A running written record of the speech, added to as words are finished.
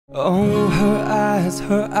Oh,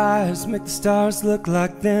 her eyes make the stars look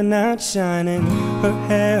like they're not shining. Her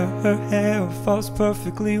hair falls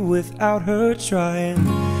perfectly without her trying.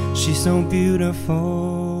 She's so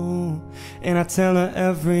beautiful, and I tell her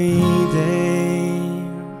every day.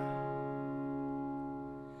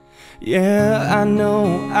 Yeah, I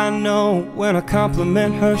know, when I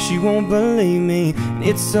compliment her she won't believe me. And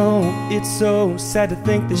it's so sad to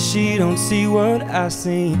think that she don't see what I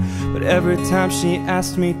see. But every time she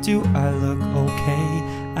asks me, do I look okay,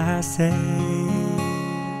 I say,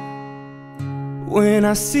 when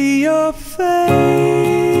I see your face,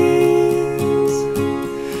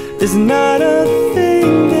 there's not a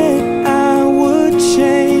thing that I would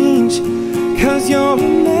change. 'Cause you're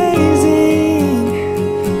amazing,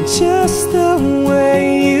 just the way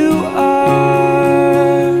you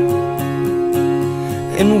are.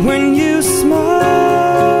 And when you smile,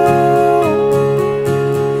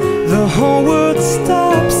 the whole world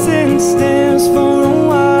stops and stares for a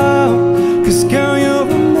while. 'Cause girl, you're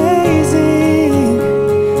amazing,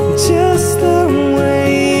 just the way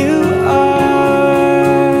you are.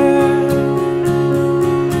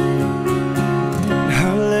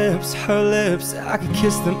 Her lips, I could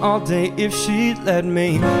kiss them all day if she'd let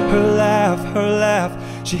me. Her laugh,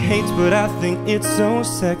 she hates but I think it's so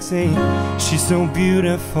sexy. She's so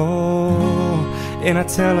beautiful, and I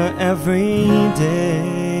tell her every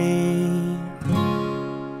day.